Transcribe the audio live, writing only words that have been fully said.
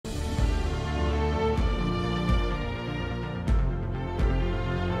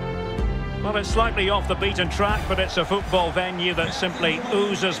Well, it's slightly off the beaten track, but it's a football venue that simply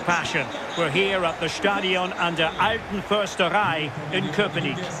oozes passion. We're here at the Stadion an der Alten Försterei in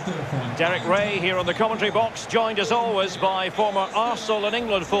Köpenick. Derek Ray here on the commentary box, joined as always by former Arsenal and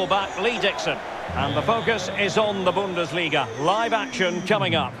England fullback Lee Dixon. And the focus is on the Bundesliga. Live action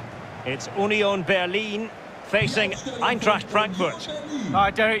coming up. It's Union Berlin facing Eintracht Frankfurt.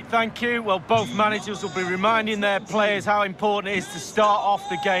 Hi Derek, thank you. Well, both managers will be reminding their players how important it is to start off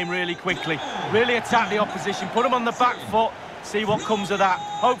the game really quickly. Really attack the opposition, put them on the back foot, see what comes of that.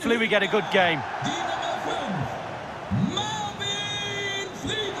 Hopefully we get a good game.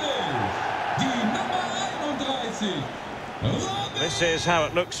 This is how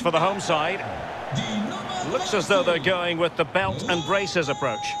it looks for the home side. Looks as though they're going with the belt and braces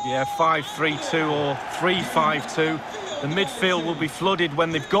approach. Yeah, 5-3-2 or 3-5-2. The midfield will be flooded when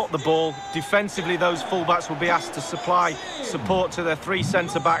they've got the ball. Defensively, those fullbacks will be asked to supply support to their three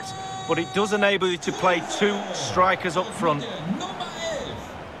centre-backs, but it does enable you to play two strikers up front.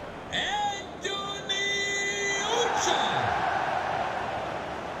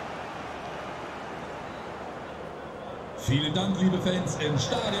 Vielen Dank, liebe Fans im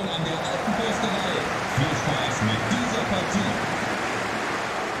Stadion an der Alten Försterei. Viel Spaß mit dieser Partie.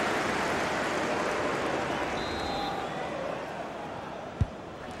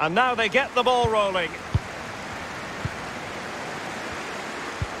 And now they get the ball rolling.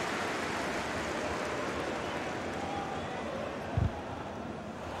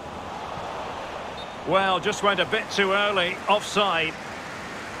 Well, just went a bit too early, offside.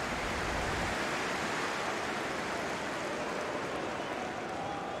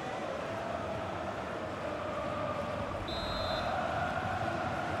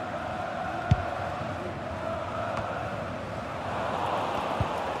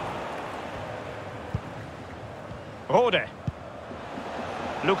 Rode.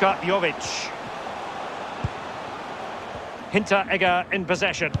 Luka Jovic. Hinteregger in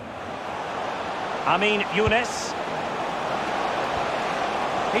possession. Amin Younes.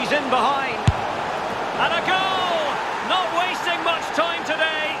 He's in behind. And a goal! Not wasting much time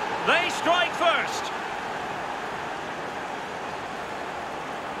today. They strike first.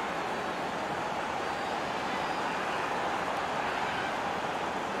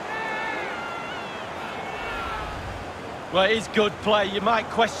 Well, it is good play. You might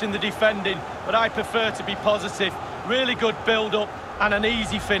question the defending, but I prefer to be positive. Really good build-up and an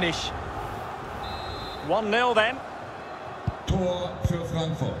easy finish. 1-0 then. Tor für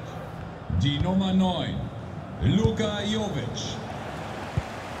Frankfurt. Die Nummer 9, Luka Jovic.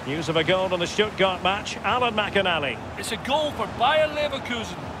 News of a goal on the Stuttgart match. Alan McInally. It's a goal for Bayer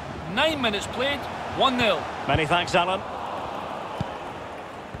Leverkusen. 9 minutes played, 1-0. Many thanks, Alan.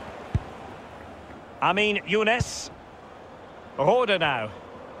 Amin Younes. Rode now.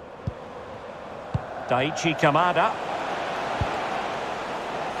 Daichi Kamada.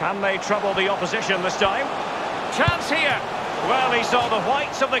 Can they trouble the opposition this time? Chance here. Well, he saw the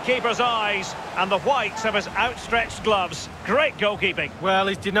whites of the keeper's eyes and the whites of his outstretched gloves. Great goalkeeping. Well,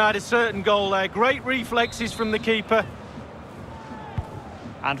 he's denied a certain goal there. Great reflexes from the keeper.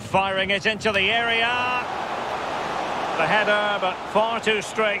 And firing it into the area. The header, but far too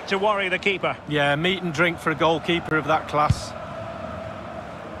straight to worry the keeper. Yeah, meat and drink for a goalkeeper of that class.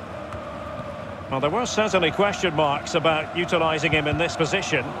 Well, there were certainly question marks about utilising him in this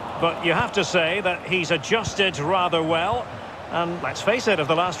position, but you have to say that he's adjusted rather well. And let's face it, if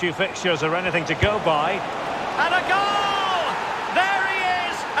the last few fixtures are anything to go by... And a goal! There he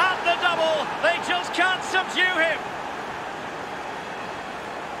is at the double. They just can't subdue him.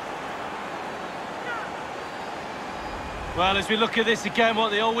 Well, as we look at this again,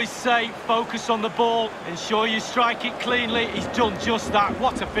 what they always say, focus on the ball, ensure you strike it cleanly. He's done just that.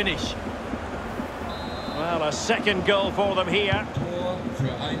 What a finish. Well, a second goal for them here. Tor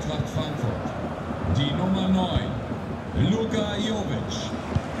für Eintracht Frankfurt. Die Nummer 9, Luka Jovic.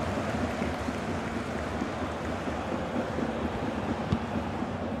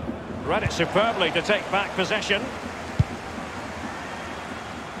 Read it superbly to take back possession.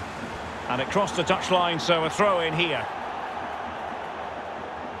 And it crossed the touchline, so a throw in here.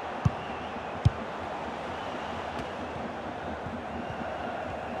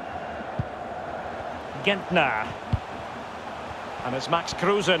 Gentner. And it's Max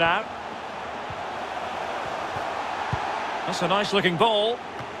Kruse now. That's a nice looking ball.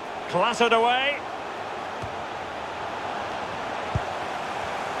 Clattered away.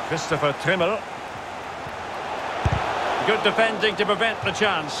 Christopher Trimmel. Good defending to prevent the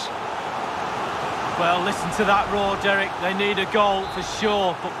chance. Well, listen to that roar, Derek. They need a goal for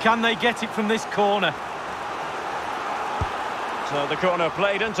sure, but can they get it from this corner? So the corner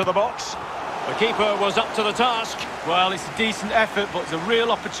played into the box. The keeper was up to the task. Well, it's a decent effort, but the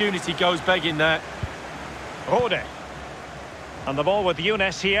real opportunity goes begging there. Rode. And the ball with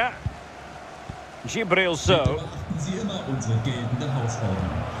Younes here. Gibril So. Beachten Sie immer unsere geltende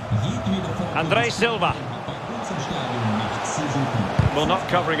Hausordnung. Jedwede Form Andre Silva. hat bei uns im Stadion nichts zu suchen. Well, not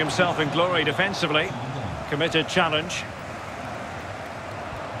covering himself in glory defensively. Committed challenge.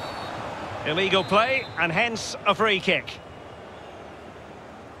 Illegal play, and hence a free kick.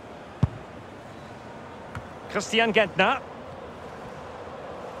 Christian Gentner.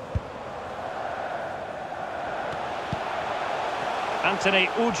 Anthony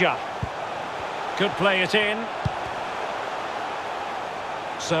Uja. Could play it in.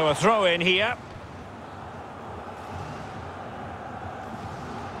 So a throw in here.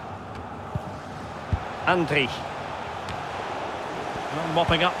 Andri. Well,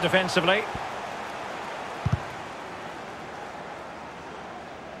 mopping up defensively.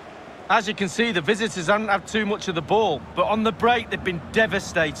 As you can see, the visitors haven't had too much of the ball, but on the break they've been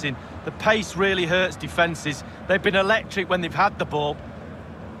devastating. The pace really hurts defences. They've been electric when they've had the ball.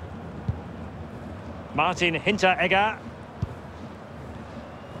 Martin Hinteregger.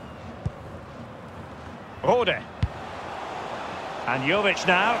 Rode. And Jovic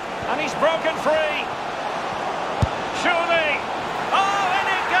now. And he's broken free. Surely. Oh, in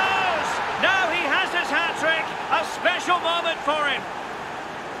it goes! Now he has his hat-trick. A special moment for him.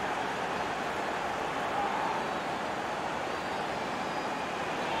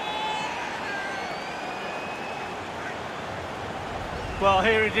 Well,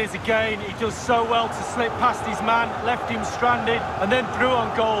 here it is again. He does so well to slip past his man, left him stranded, and then through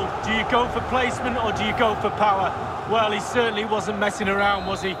on goal. Do you go for placement or do you go for power? Well, he certainly wasn't messing around,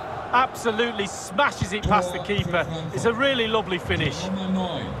 was he? Absolutely smashes it past the keeper. It's a really lovely finish.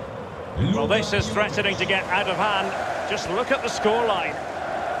 Well, this is threatening to get out of hand. Just look at the scoreline.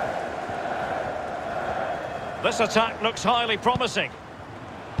 This attack looks highly promising.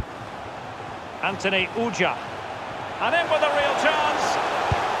 Anthony Uja. And in with a real chance.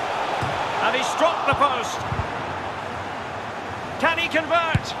 And he struck the post. Can he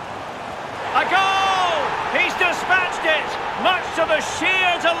convert? A goal! He's dispatched it, much to the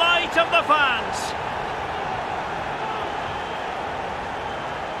sheer delight of the fans.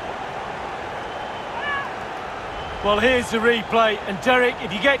 Well, here's the replay. And Derek,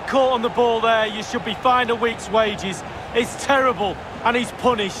 if you get caught on the ball there, you should be fined a week's wages. It's terrible, and he's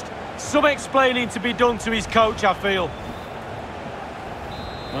punished. Some explaining to be done to his coach, I feel.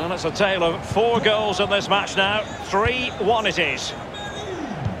 Well, it's a tale of 4 goals in this match now. 3-1 it is.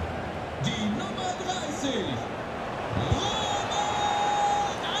 Die Nummer 30.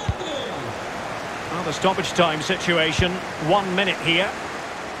 Well, the stoppage time situation, 1 minute here.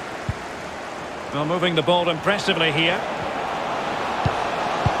 Well, moving the ball impressively here.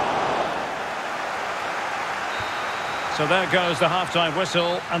 So there goes the half-time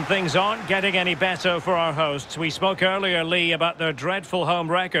whistle, and things aren't getting any better for our hosts. We spoke earlier, Lee, about their dreadful home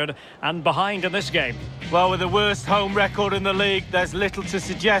record and behind in this game. Well, with the worst home record in the league, there's little to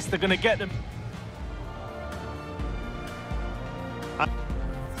suggest they're going to get them.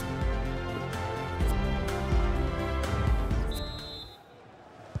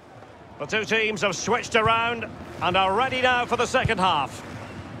 The two teams have switched around and are ready now for the second half.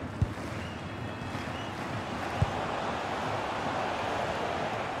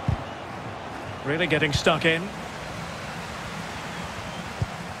 Really getting stuck in.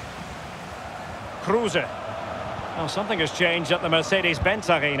 Kruse. Oh, something has changed at the Mercedes-Benz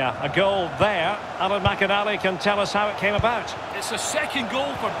Arena. A goal there. Alan McInally can tell us how it came about. It's a second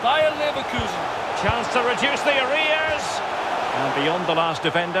goal for Bayer Leverkusen. Chance to reduce the arrears. And beyond the last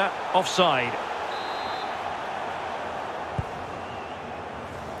defender, offside.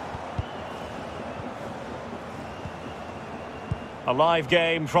 A live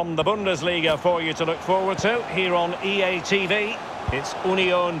game from the Bundesliga for you to look forward to here on EA TV. It's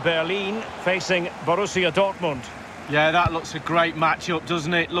Union Berlin facing Borussia Dortmund. Yeah, that looks a great match-up,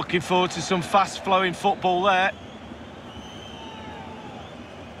 doesn't it? Looking forward to some fast-flowing football there.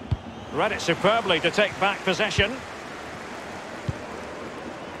 Read it superbly to take back possession.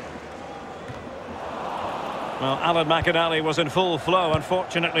 Well, Alan McInally was in full flow.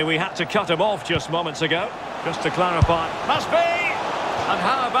 Unfortunately, we had to cut him off just moments ago. Just to clarify. Must be! And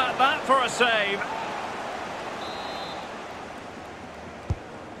how about that for a save?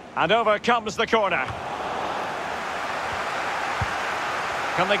 And over comes the corner.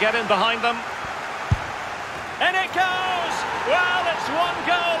 Can they get in behind them? In it goes! Well, it's one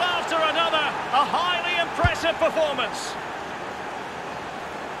goal after another. A highly impressive performance.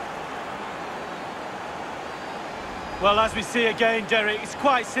 Well, as we see again, Derek, it's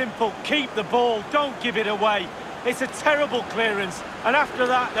quite simple. Keep the ball, don't give it away. It's a terrible clearance, and after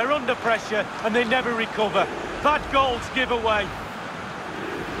that, they're under pressure and they never recover. Bad goal to give away.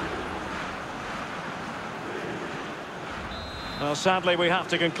 Well, sadly, we have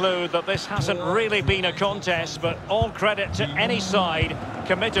to conclude that this hasn't really been a contest, but all credit to any side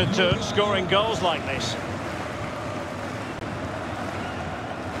committed to scoring goals like this.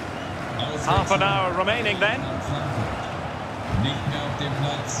 Half an hour remaining then.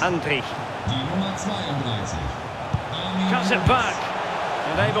 Andri. Cuts it back.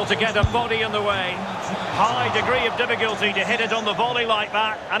 And able to get a body in the way. High degree of difficulty to hit it on the volley like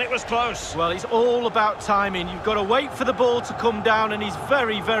that, and it was close. Well, it's all about timing. You've got to wait for the ball to come down, and he's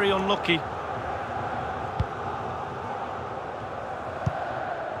very, very unlucky.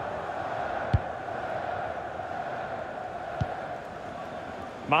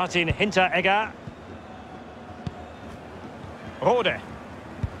 Martin Hinteregger. Rode.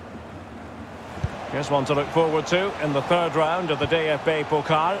 Here's one to look forward to in the third round of the DFB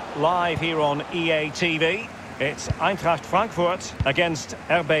Pokal, live here on EA TV. It's Eintracht Frankfurt against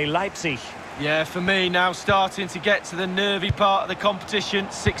RB Leipzig. Yeah, for me now starting to get to the nervy part of the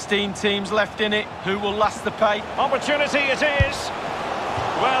competition. 16 teams left in it. Who will last the pay? Opportunity it is.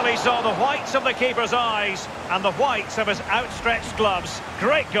 Well, he saw the whites of the keeper's eyes and the whites of his outstretched gloves.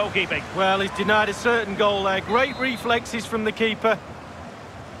 Great goalkeeping. Well, he's denied a certain goal there. Great reflexes from the keeper.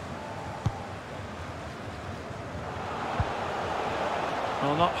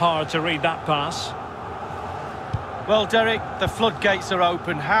 Well, not hard to read that pass. Well, Derek, the floodgates are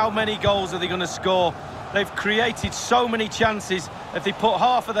open. How many goals are they going to score? They've created so many chances. If they put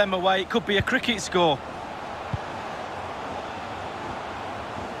half of them away, it could be a cricket score.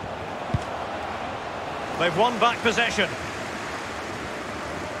 They've won back possession.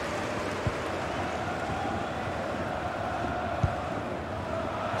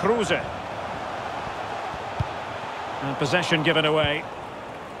 Kruse. And possession given away.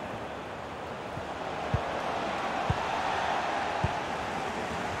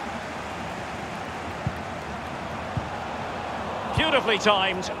 Beautifully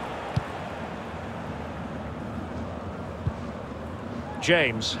timed.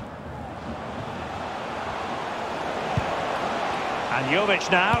 James. And Jovic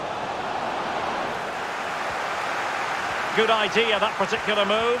now. Good idea, that particular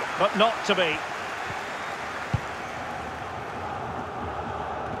move, but not to be.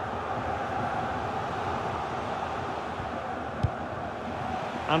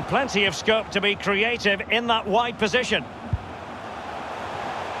 And plenty of scope to be creative in that wide position.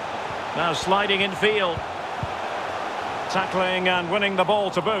 Now sliding in field. Tackling and winning the ball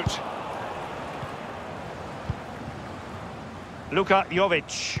to boot. Luka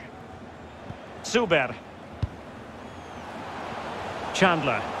Jovic. Zuber.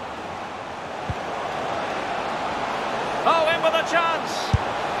 Chandler. Oh, in with a chance.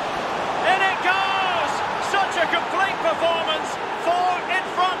 In it goes! Such a complete performance. 4 in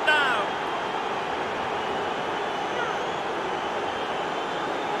front now.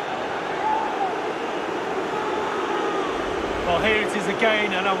 Well, here it is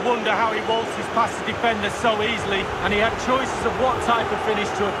again, and I wonder how he waltzes past the defender so easily, and he had choices of what type of finish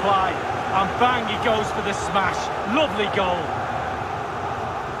to apply. And bang, he goes for the smash. Lovely goal.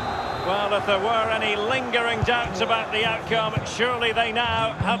 Well, if there were any lingering doubts about the outcome, surely they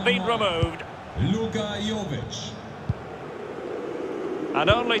now have been removed. Luka Jovic. And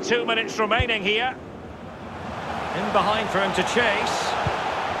only 2 minutes remaining here. In behind for him to chase.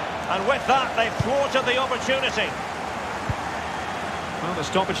 And with that, they've thwarted the opportunity. Well, the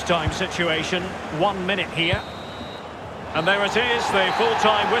stoppage time situation, 1 minute here. And there it is, the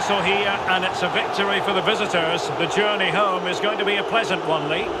full-time whistle here, and it's a victory for the visitors. The journey home is going to be a pleasant one,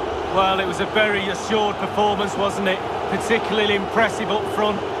 Lee. Well, it was a very assured performance, wasn't it? Particularly impressive up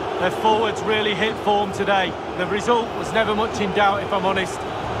front. Their forwards really hit form today. The result was never much in doubt, if I'm honest.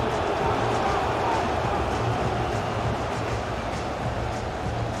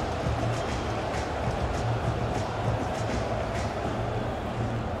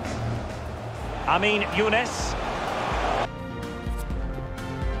 Amin Younes.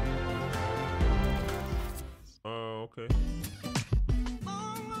 Okay.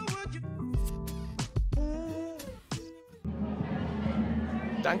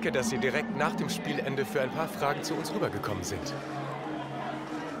 Danke, dass Sie direkt nach dem Spielende für ein paar Fragen zu uns rübergekommen sind.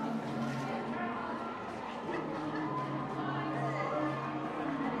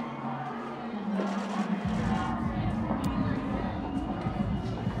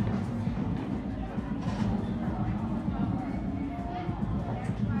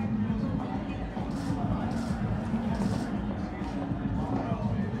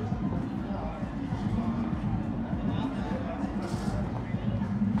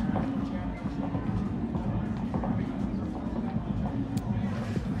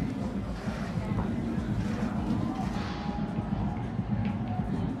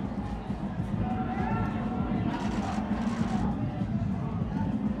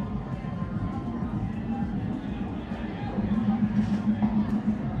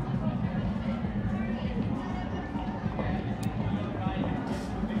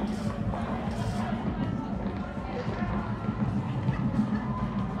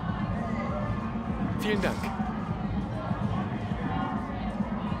 Vielen Dank.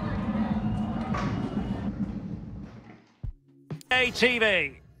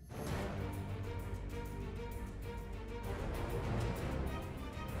 TV.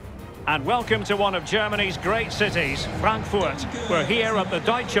 And welcome to one of Germany's great cities, Frankfurt. We're here at the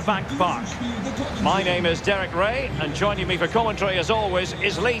Deutsche Bank Park. My name is Derek Ray, and joining me for commentary as always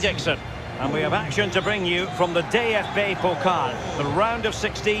is Lee Dixon. And we have action to bring you from the DFB Pokal, the round of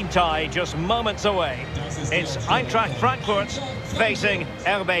 16 tie just moments away. It's Eintracht Frankfurt facing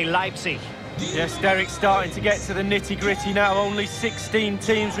RB Leipzig. Yes, Derek, starting to get to the nitty-gritty now. Only 16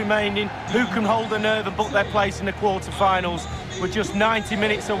 teams remaining. Who can hold the nerve and book their place in the quarter-finals? We're just 90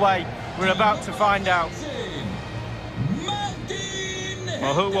 minutes away. We're about to find out.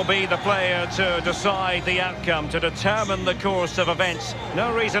 Well, who will be the player to decide the outcome, to determine the course of events?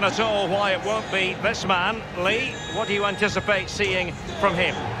 No reason at all why it won't be this man. Lee, what do you anticipate seeing from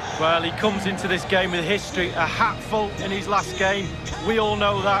him? Well, he comes into this game with history, a hatful in his last game. We all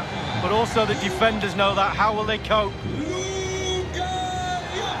know that, but also the defenders know that. How will they cope?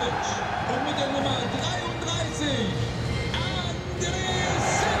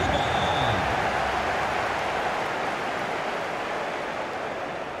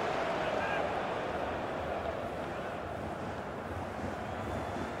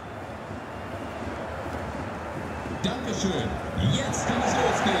 Dankeschön. Jetzt kann es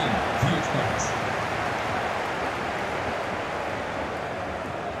losgehen. Viel Spaß.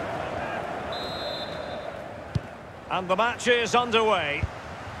 And the match is underway.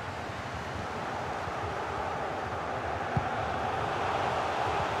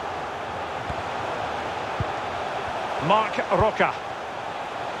 Mark Roca.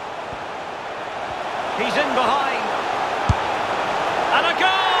 He's in behind. And a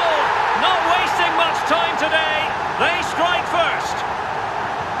goal! Not wasting much time today. They strike first.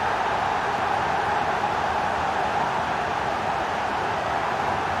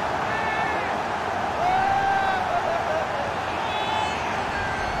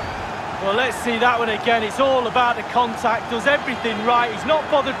 Well, let's see that one again. It's all about the contact, does everything right. He's not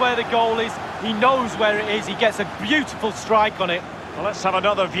bothered where the goal is. He knows where it is. He gets a beautiful strike on it. Well, let's have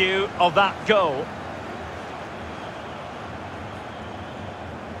another view of that goal.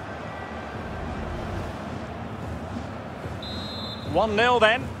 One 0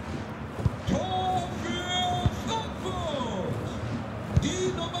 then. Tor für Frankfurt.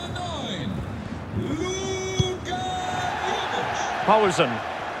 Die Nummer 9. Luka Jovic. Paulsen.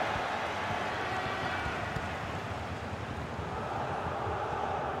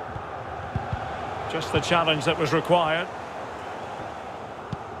 Just the challenge that was required.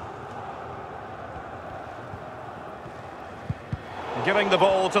 Giving the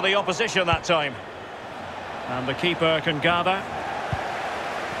ball to the opposition that time. And the keeper can gather.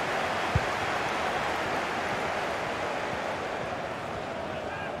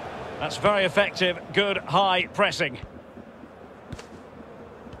 That's very effective, good high pressing.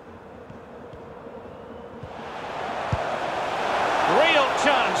 Real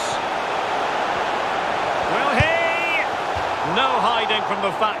chance. Will he? No hiding from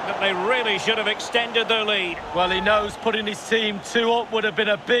the fact that they really should have extended their lead. Well, he knows putting his team 2 up would have been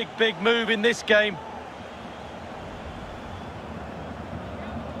a big, big move in this game.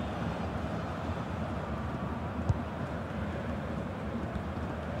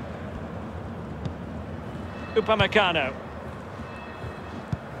 Upamecano.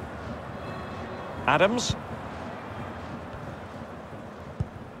 Adams.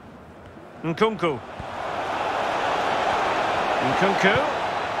 Nkunku.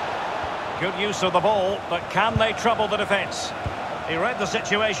 Good use of the ball, but can they trouble the defence? He read the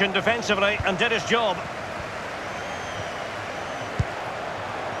situation defensively and did his job.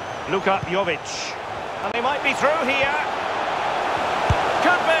 Luka Jovic. And he might be through here.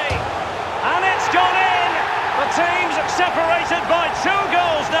 Could be. And it's gone in. The team's separated by 2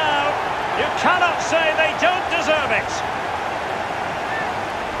 goals now. You cannot say they don't deserve it.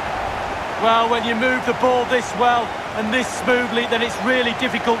 Well, when you move the ball this well and this smoothly, then it's really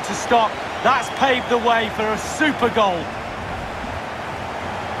difficult to stop. That's paved the way for a super goal.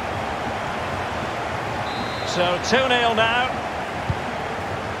 So 2-0 now.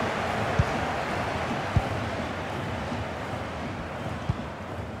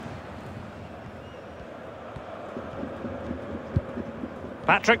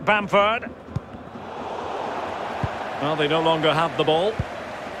 Patrick Bamford. Well, they no longer have the ball.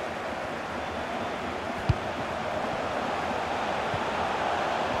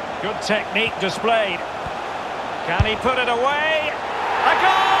 Good technique displayed. Can he put it away? A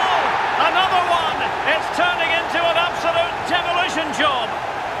goal! Another one! It's turning into an absolute demolition job.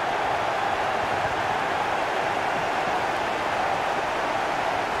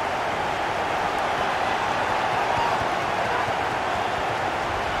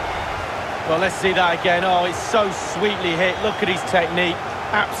 Well, let's see that again. Oh, it's so sweetly hit. Look at his technique.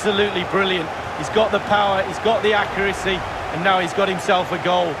 Absolutely brilliant. He's got the power, he's got the accuracy, and now he's got himself a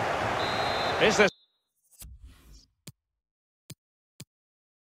goal. Is this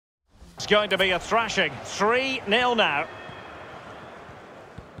it's going to be a thrashing? 3-0 now.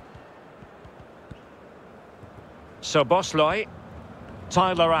 So Bosloy,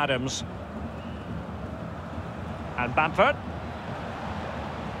 Tyler Adams, and Bamford.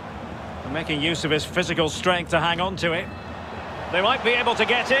 Making use of his physical strength to hang on to it. They might be able to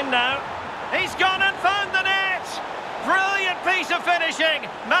get in now. He's gone and found the net! Brilliant piece of finishing!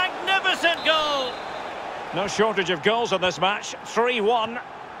 Magnificent goal! No shortage of goals in this match. 3-1.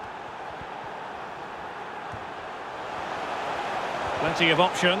 Plenty of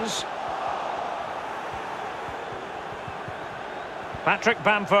options. Patrick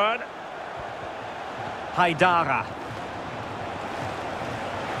Bamford. Haidara.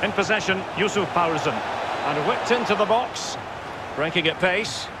 In possession, Yusuf Paulsen. And whipped into the box. Breaking at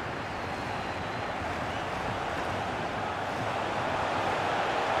pace.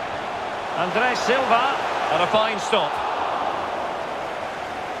 Andres Silva. And a fine stop.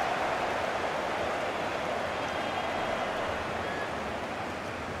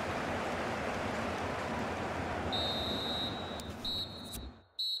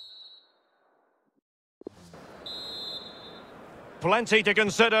 Plenty to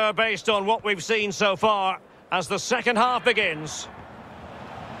consider based on what we've seen so far as the second half begins.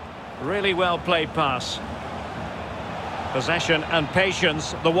 Really well played pass. Possession and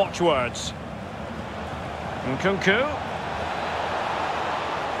patience, the watchwords. Nkunku.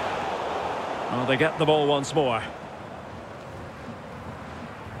 Well, they get the ball once more.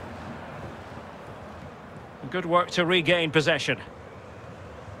 Good work to regain possession.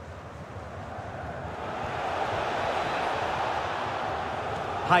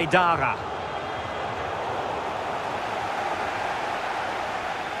 Haidara.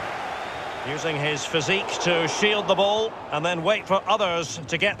 Using his physique to shield the ball and then wait for others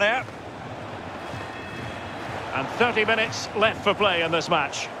to get there. And 30 minutes left for play in this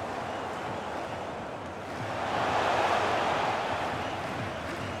match.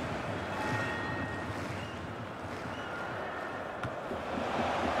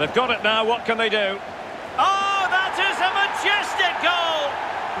 They've got it now, what can they do? Oh, that is a majestic goal!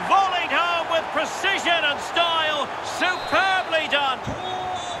 Volleyed home with precision and style. Superbly done.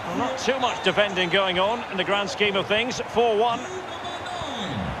 Well, not too much defending going on in the grand scheme of things. 4-1.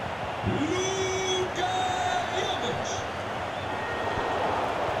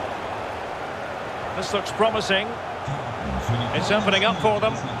 This looks promising. It's opening up for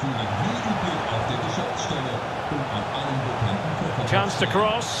them. Chance to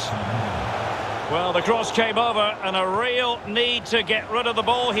cross. Well, the cross came over and a real need to get rid of the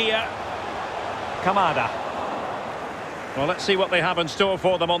ball here. Kamada. Well, let's see what they have in store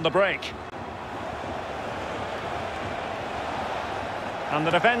for them on the break. And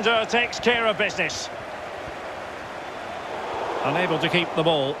the defender takes care of business. Unable to keep the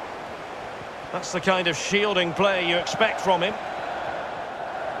ball. That's the kind of shielding play you expect from him.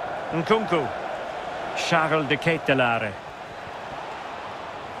 Nkunku. Charles de Ketelaere.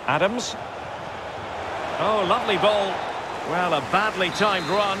 Adams. Oh, lovely ball. Well, a badly timed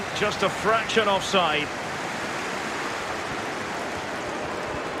run, just a fraction offside.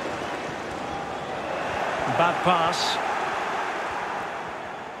 Bad pass.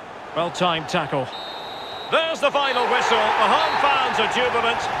 Well-timed tackle. There's the final whistle. The home fans are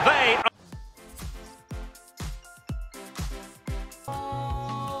jubilant. They are...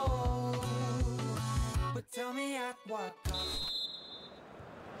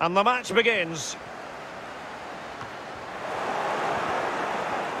 And the match begins.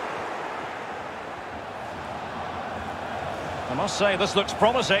 I must say, this looks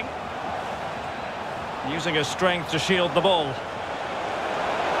promising. Using his strength to shield the ball.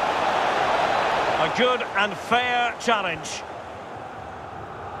 A good and fair challenge.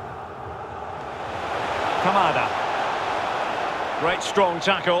 Kamada. Great strong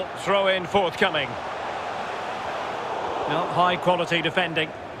tackle, throw in forthcoming. Well, high quality defending.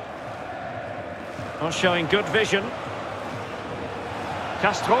 Well, showing good vision.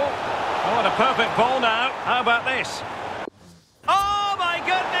 Castro. Oh, and a perfect ball now. How about this? Oh my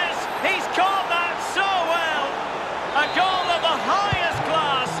goodness! He's caught that so well! A goal of the highest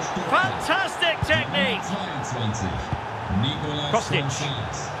class! Fantastic technique! Kostic.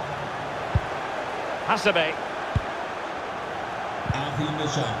 Hasebe. Achim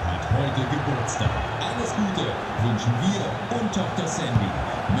Mischak hat heute Geburtstag. Alles Gute wünschen wir und Tochter Sandy.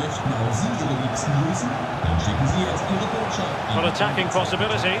 Möchten auch Sie Ihre Liebsten grüßen? Dann schicken Sie jetzt Ihre Botschaft an... For attacking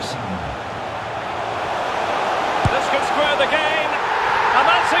possibilities.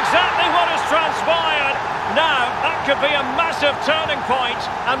 could be a massive turning point,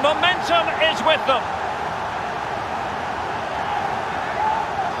 and momentum is with them.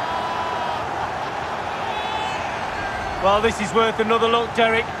 Well, this is worth another look,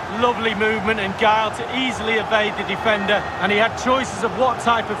 Derek. Lovely movement and guile to easily evade the defender, and he had choices of what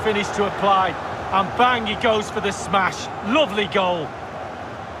type of finish to apply. And bang, he goes for the smash. Lovely goal.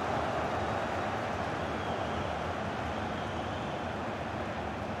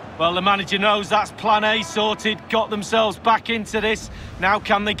 Well, the manager knows that's plan A sorted, got themselves back into this. Now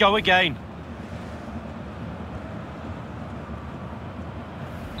can they go again?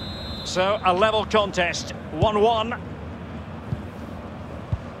 So, a level contest, 1-1.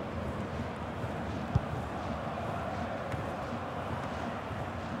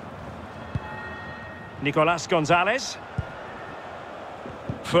 Nicolas Gonzalez.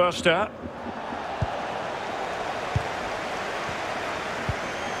 Förster.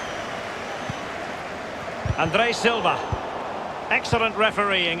 Andre Silva. Excellent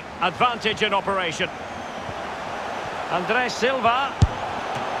refereeing. Advantage in operation. Andre Silva.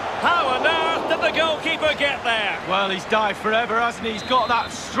 How on earth did the goalkeeper get there? Well, he's dived forever, hasn't he? He's got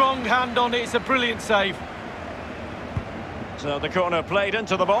that strong hand on it. It's a brilliant save. So the corner played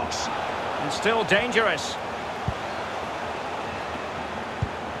into the box. And still dangerous.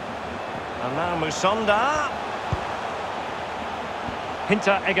 And now Musonda.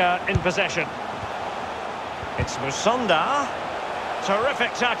 Hinteregger in possession. It's Musonda.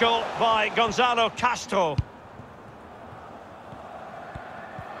 Terrific tackle by Gonzalo Castro.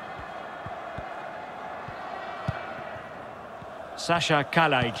 Sasha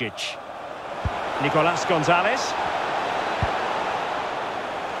Kalajic. Nicolas Gonzalez.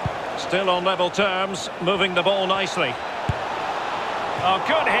 Still on level terms, moving the ball nicely. Oh,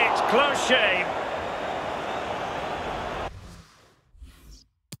 good hit, close shave.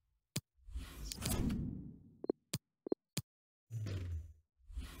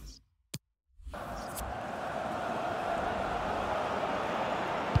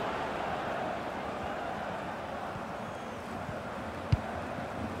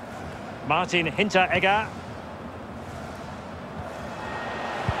 Martin Hinteregger.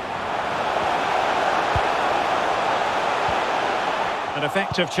 An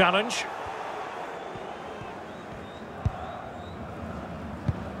effective challenge.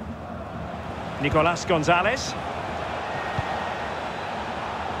 Nicolas Gonzalez.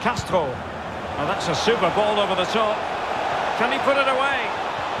 Castro. Oh, that's a super ball over the top. Can he put it away?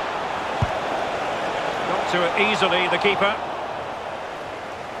 Got to it easily, the keeper.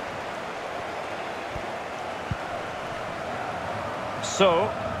 So.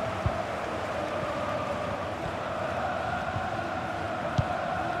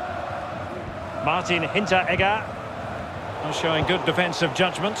 Martin Hinteregger. Showing good defensive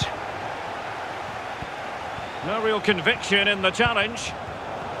judgment. No real conviction in the challenge.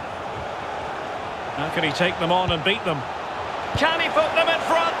 How can he take them on and beat them? Can he put them in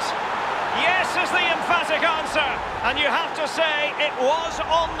front? Yes is the emphatic answer. And you have to say it was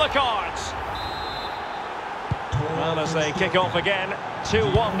on the cards. Well, as they kick off again,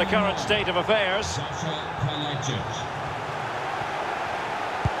 2-1 the current state of affairs.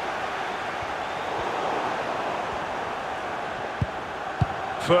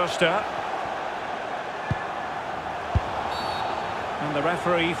 Förster. And the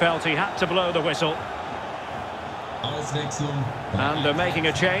referee felt he had to blow the whistle. And they're making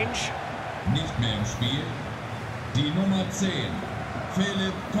a change. Nicht mehr im Spiel. Die Nummer 10,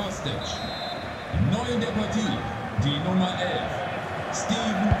 Philipp Kostic. Neu in der Partie, die Nummer 11,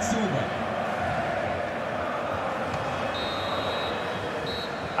 Steven Zuber.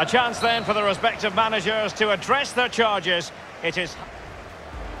 A chance then for the respective managers to address their charges. It is...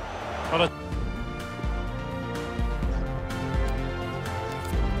 Well, the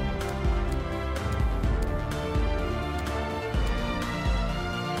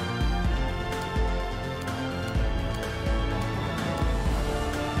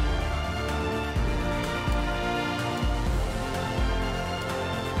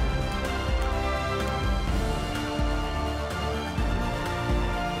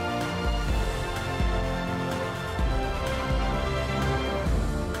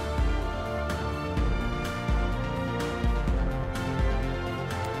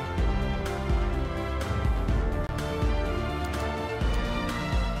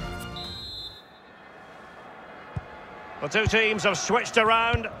two teams have switched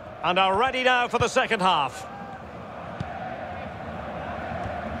around and are ready now for the second half.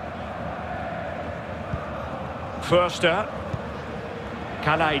 Förster.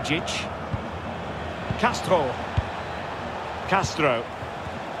 Kalajic. Castro.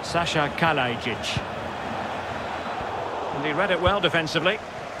 Sasha Kalajic. And he read it well defensively.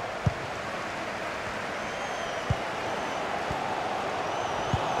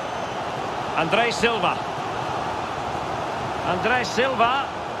 André Silva. André Silva.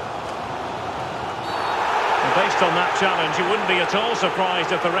 And based on that challenge, you wouldn't be at all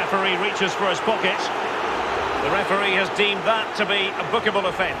surprised if the referee reaches for his pocket. The referee has deemed that to be a bookable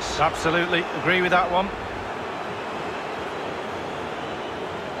offence. Absolutely, agree with that one.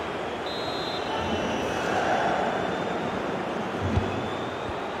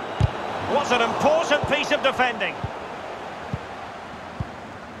 What an important piece of defending.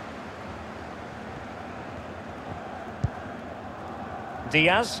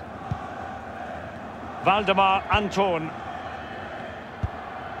 Diaz. Valdemar Anton.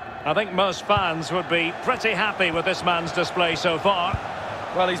 I think most fans would be pretty happy with this man's display so far.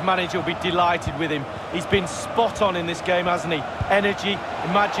 Well, his manager will be delighted with him. He's been spot on in this game, hasn't he? Energy,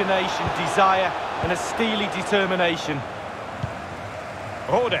 imagination, desire, and a steely determination.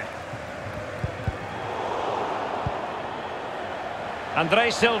 Rode.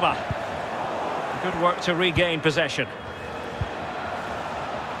 André Silva. Good work to regain possession.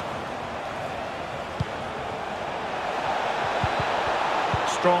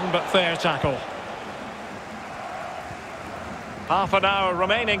 Strong but fair tackle. Half an hour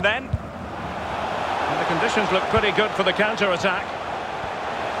remaining then. And the conditions look pretty good for the counter-attack.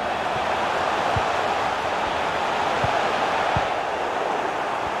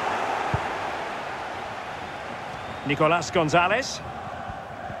 Nicolas Gonzalez.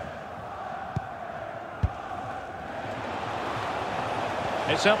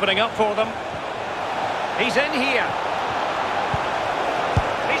 It's opening up for them. He's in here.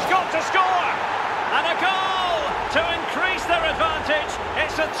 He's got to score! And a goal to increase their advantage.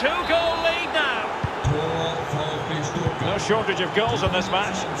 It's a 2-goal lead now. No shortage of goals in this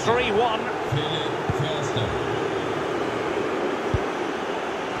match. 3-1.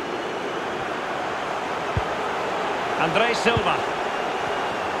 André Silva.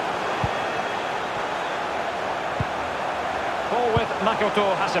 Ball with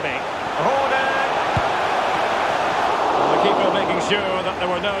Makoto Hasebe. The keeper making sure that there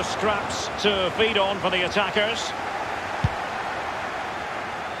were no scraps to feed on for the attackers.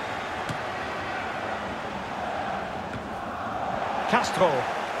 Castro.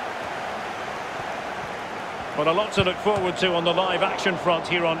 Well, a lot to look forward to on the live action front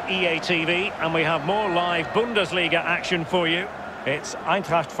here on EA TV, and we have more live Bundesliga action for you. It's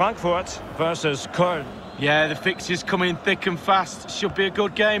Eintracht Frankfurt versus Köln. Yeah, the fixtures come in thick and fast. Should be a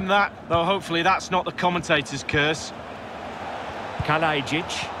good game, that. Though hopefully that's not the commentator's curse.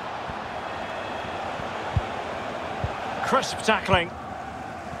 Kalajic. Crisp tackling.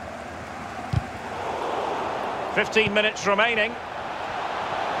 15 minutes remaining.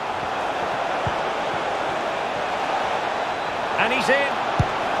 And he's in.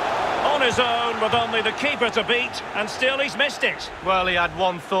 On his own with only the keeper to beat, and still he's missed it. Well, he had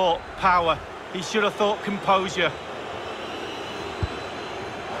one thought, power. He should have thought composure.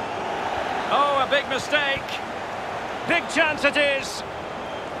 Oh, a big mistake. Big chance it is.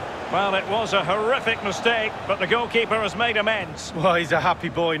 Well, it was a horrific mistake, but the goalkeeper has made amends. Well, he's a happy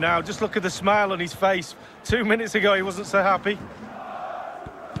boy now. Just look at the smile on his face. 2 minutes ago, he wasn't so happy.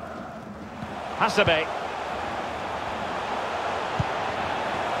 Hasebe.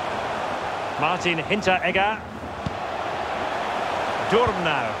 Martin Hinteregger. Durm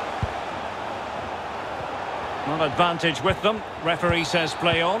now. Not advantage with them. Referee says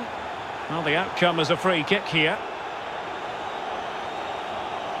play on. Well, the outcome is a free kick here.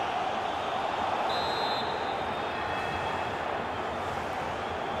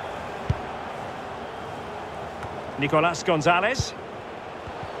 Nicolas Gonzalez.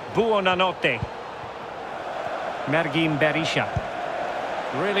 Buonanotte. Mergim Berisha.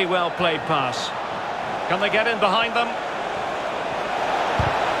 Really well played pass. Can they get in behind them?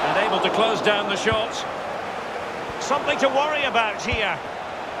 And able to close down the shot. Something to worry about here.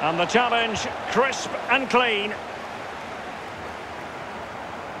 And the challenge, crisp and clean.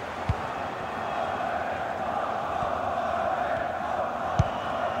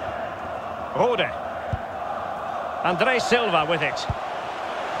 Rode. André Silva with it.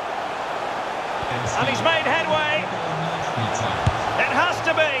 And he's made headway. It has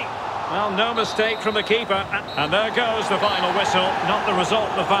to be. Well, no mistake from the keeper. And there goes the final whistle. Not the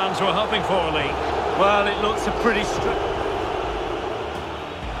result the fans were hoping for, Lee. Well, it looks a pretty